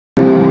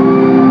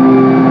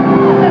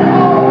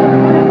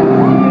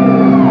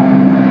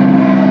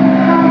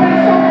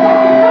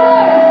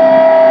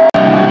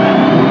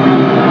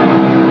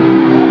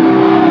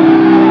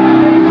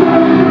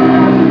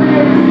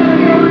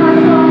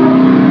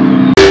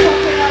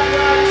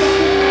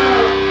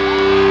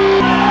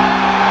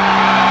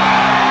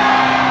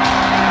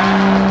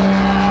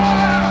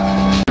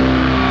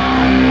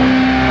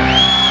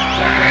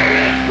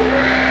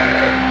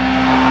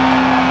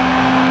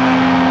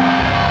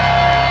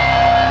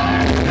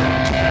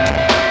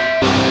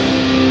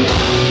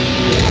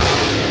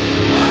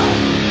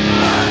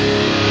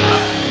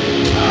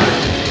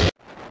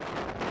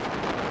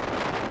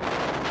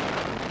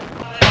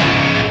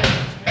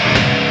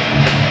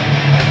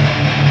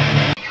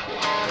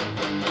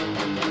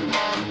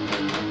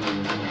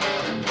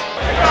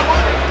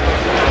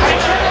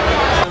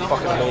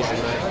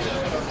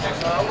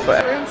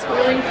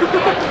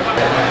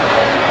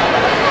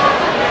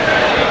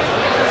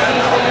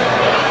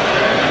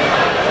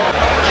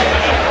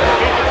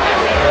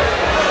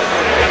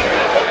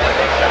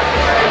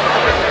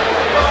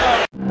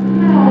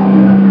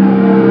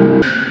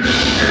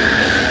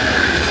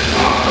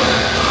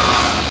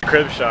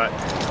rib shot.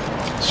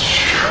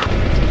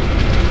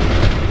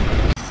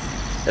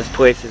 This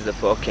place is the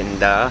fucking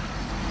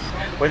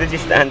What did you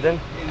stand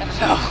in? No,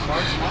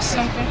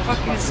 something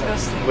fucking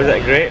disgusting. Was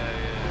that great?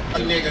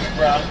 Niggas,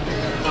 bro.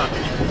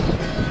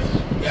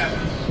 Yeah.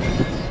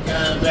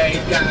 Now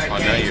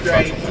you're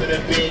fucking. For the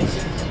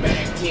bitch.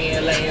 Back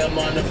 10, lay him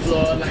on the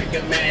floor like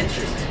a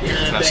mattress.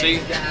 Now see?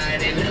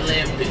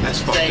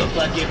 That's fucked up.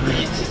 Fucking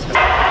bitches.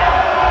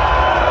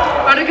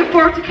 I'm looking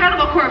forward to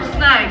Cannibal Corpse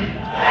tonight.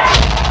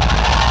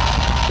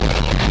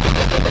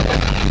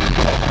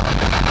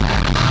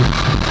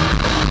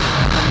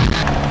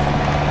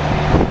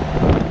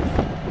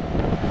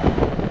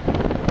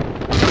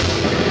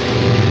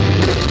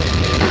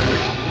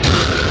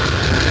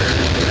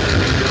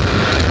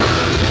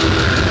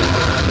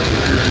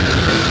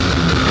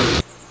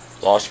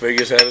 Las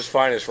Vegas at its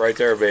finest right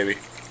there, baby.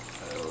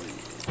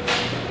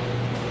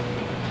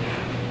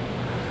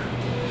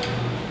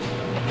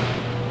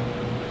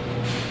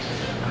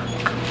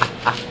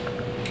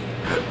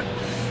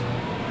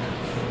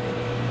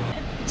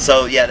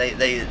 So yeah,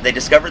 they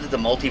discovered that the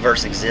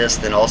multiverse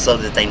exists, and also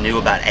that they knew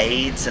about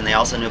AIDS, and they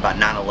also knew about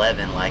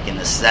 9/11 like in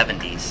the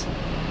 70s.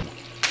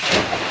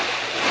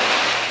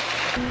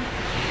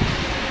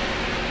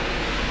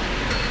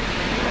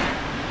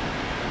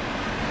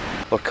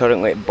 We're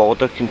currently at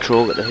border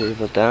control at the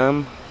Hoover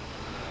Dam.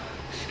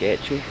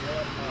 Sketchy.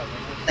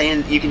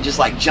 And you can just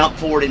like jump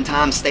forward in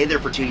time, stay there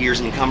for 2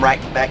 years, and you come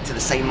right back to the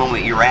same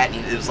moment you're at,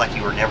 and it was like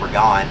you were never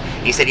gone.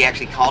 He said he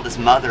actually called his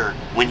mother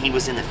when he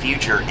was in the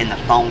future, and the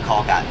phone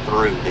call got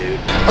through, dude.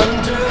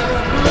 Under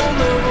the blue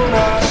moon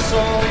I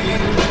saw you,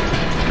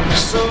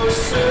 so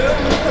soon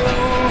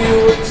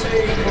you would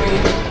take me.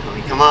 I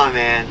mean, come on,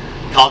 man.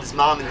 Called his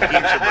mom in the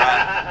future, bro.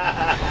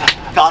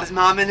 Called his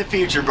mom in the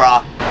future,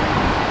 bro.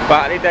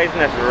 Battery dies in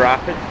this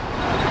rapid.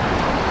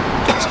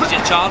 It's because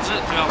you charge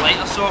it through a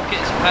lighter socket,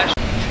 it's pish.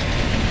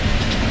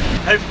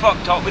 How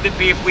fucked up would it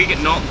be if we get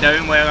knocked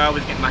down while I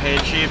was getting my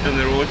head shaved on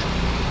the road?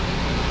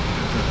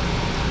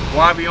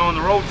 Why were you on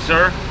the road,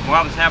 sir? Well,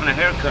 I was having a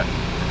haircut.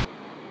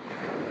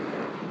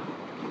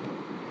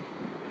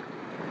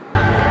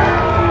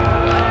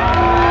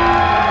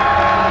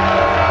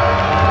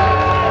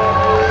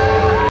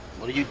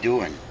 What are you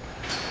doing?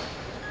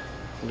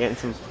 I'm getting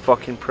some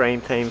fucking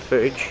prime time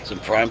footage. Some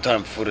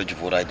primetime footage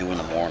of what I do in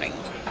the morning.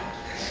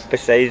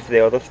 Besides the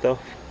other stuff.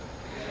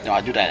 No, I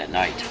do that at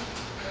night.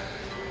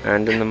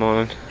 And in the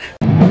morning.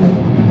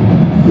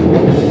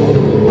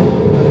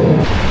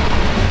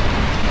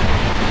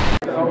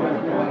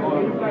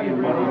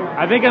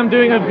 I think I'm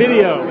doing a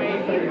video.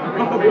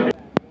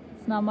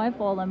 It's not my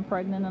fault I'm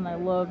pregnant and I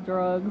love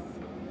drugs.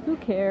 Who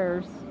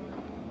cares?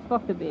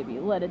 Fuck the baby,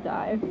 let it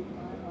die.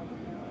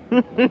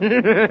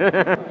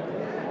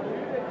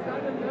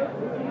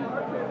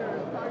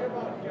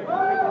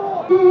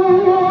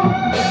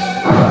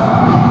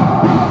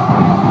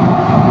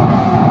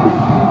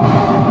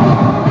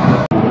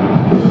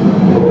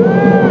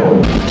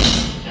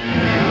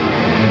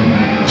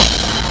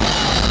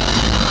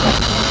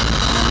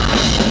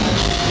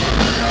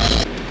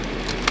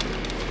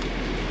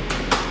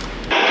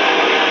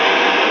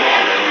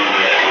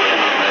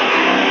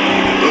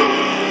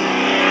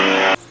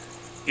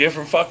 You're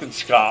from fucking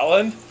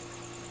Scotland?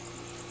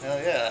 Hell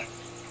yeah.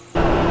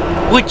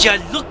 Would you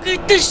look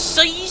at the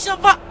size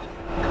of it?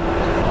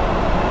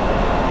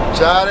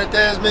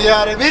 Charity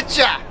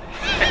Miyarevicha!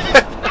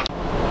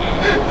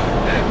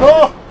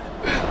 No!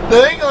 The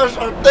English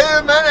are too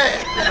many!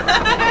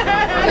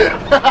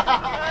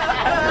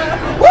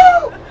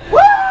 Woo! Woo!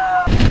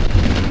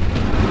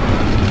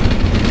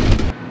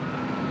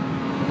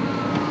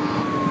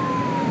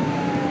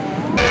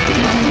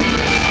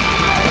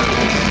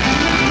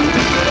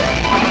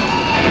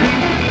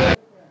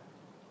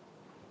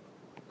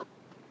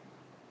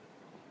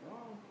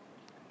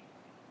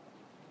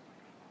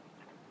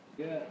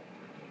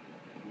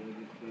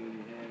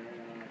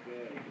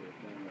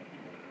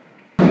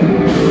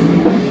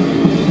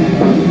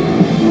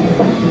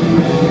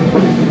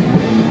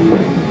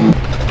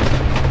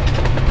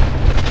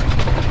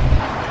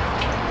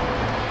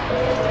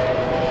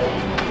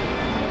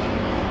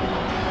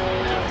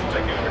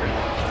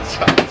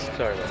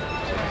 Sorry about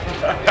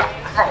that.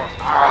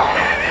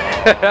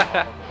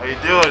 How you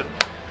doing?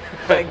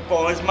 Big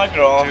boys,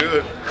 McGuire.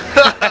 Dude.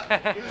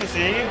 Good to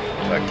see you.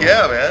 Fuck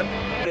yeah, man.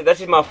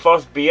 This is my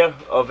first beer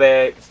of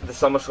the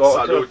Summer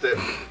Scotland tour. Salute.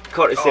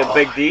 Courtesy of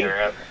Big D.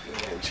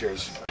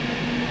 Cheers.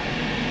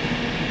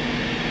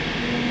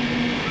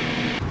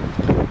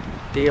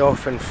 Day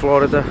off in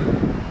Florida.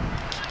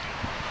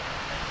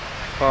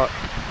 Fuck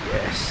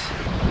yes.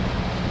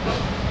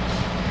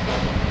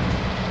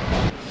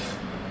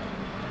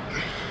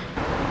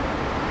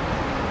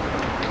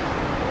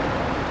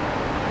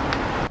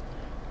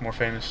 More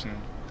famous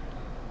than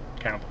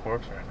Cannibal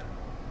Corpse right now.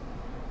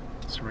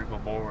 Cerebral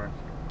Boar and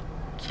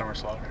Summer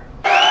Slaughter.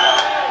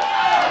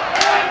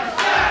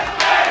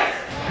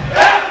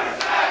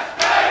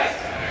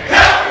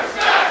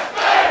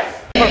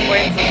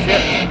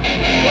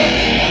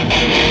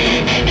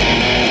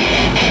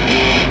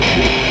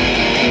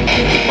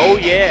 Oh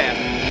yeah.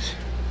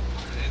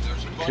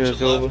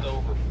 temperature's over.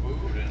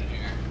 food in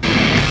here.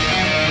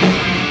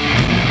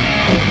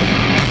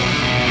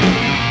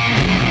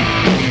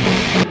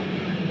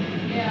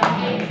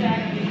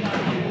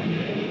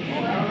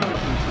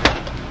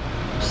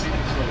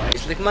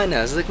 Lick my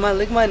nose, lick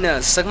my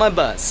nose, suck my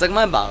butt, suck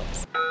my balls.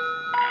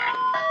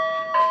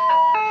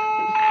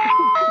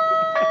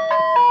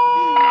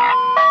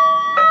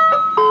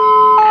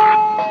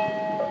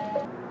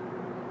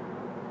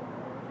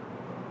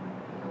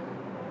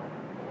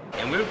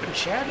 And we've been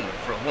chatting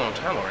for a long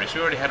time already, so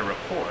we already had a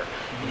rapport.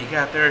 And you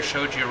got there,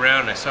 showed you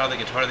around, and I saw the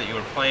guitar that you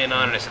were playing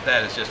on, and I said,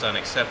 that is just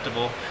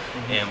unacceptable.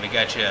 And we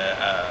got you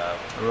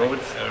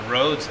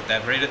Rhodes at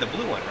that rated the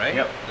blue one, right?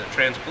 Yep. The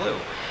trans blue.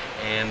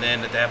 And then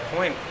at that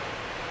point,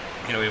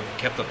 you know, we've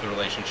kept up the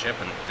relationship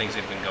and things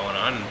have been going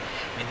on. And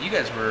I mean, you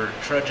guys were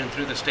trudging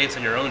through the States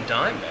on your own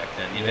dime back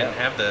then. You didn't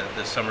have the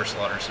Summer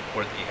Slaughter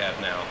support that you have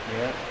now.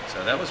 Yeah.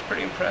 So that was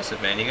pretty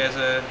impressive, man. You guys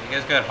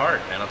got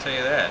heart, man. I'll tell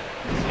you that.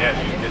 Yeah,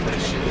 you did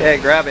this shit. Yeah,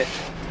 grab it.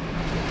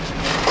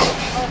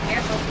 Oh,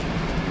 careful.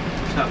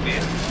 It's not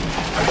bad.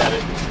 I got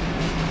it.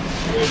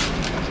 Good.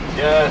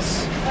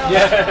 Yes.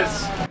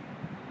 Yes.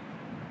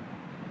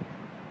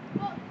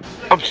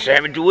 I'm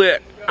savage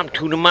wet. I'm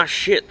tuning my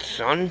shit,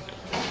 son. Is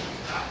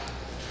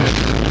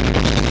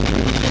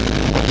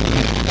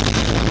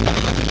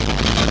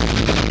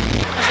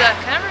that a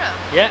camera?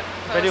 Yeah,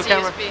 Oh, video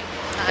camera. CSP.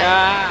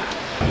 Yeah.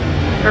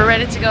 We're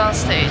ready to go on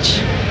stage.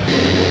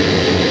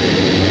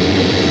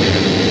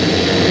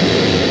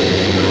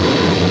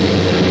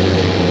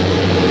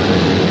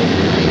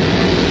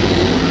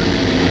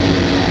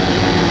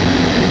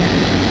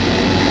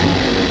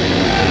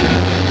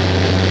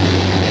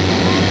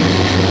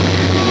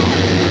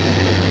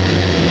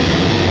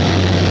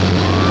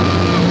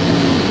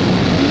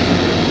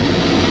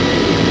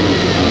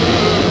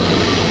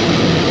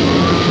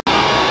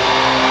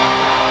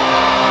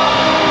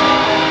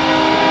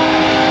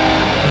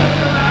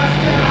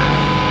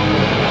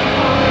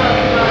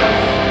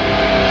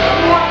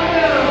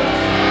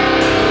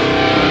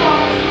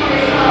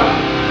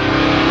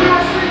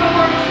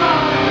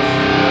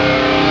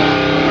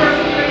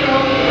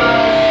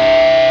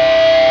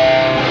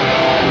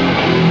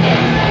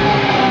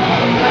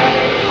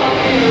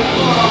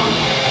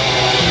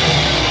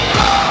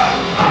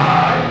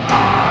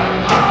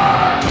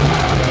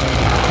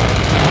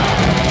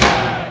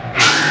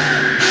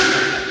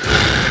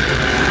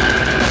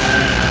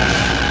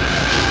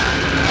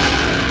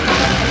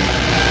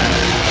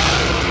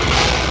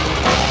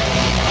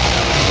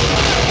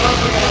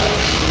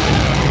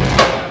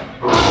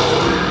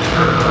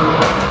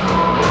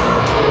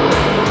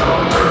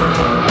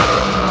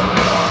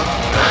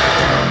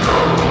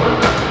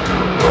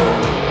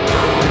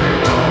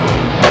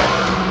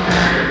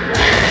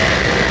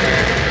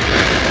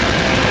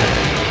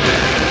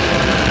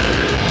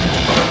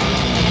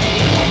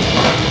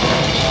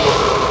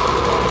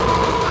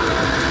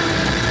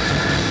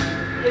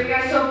 You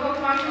guys so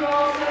bookmarked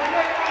all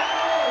set?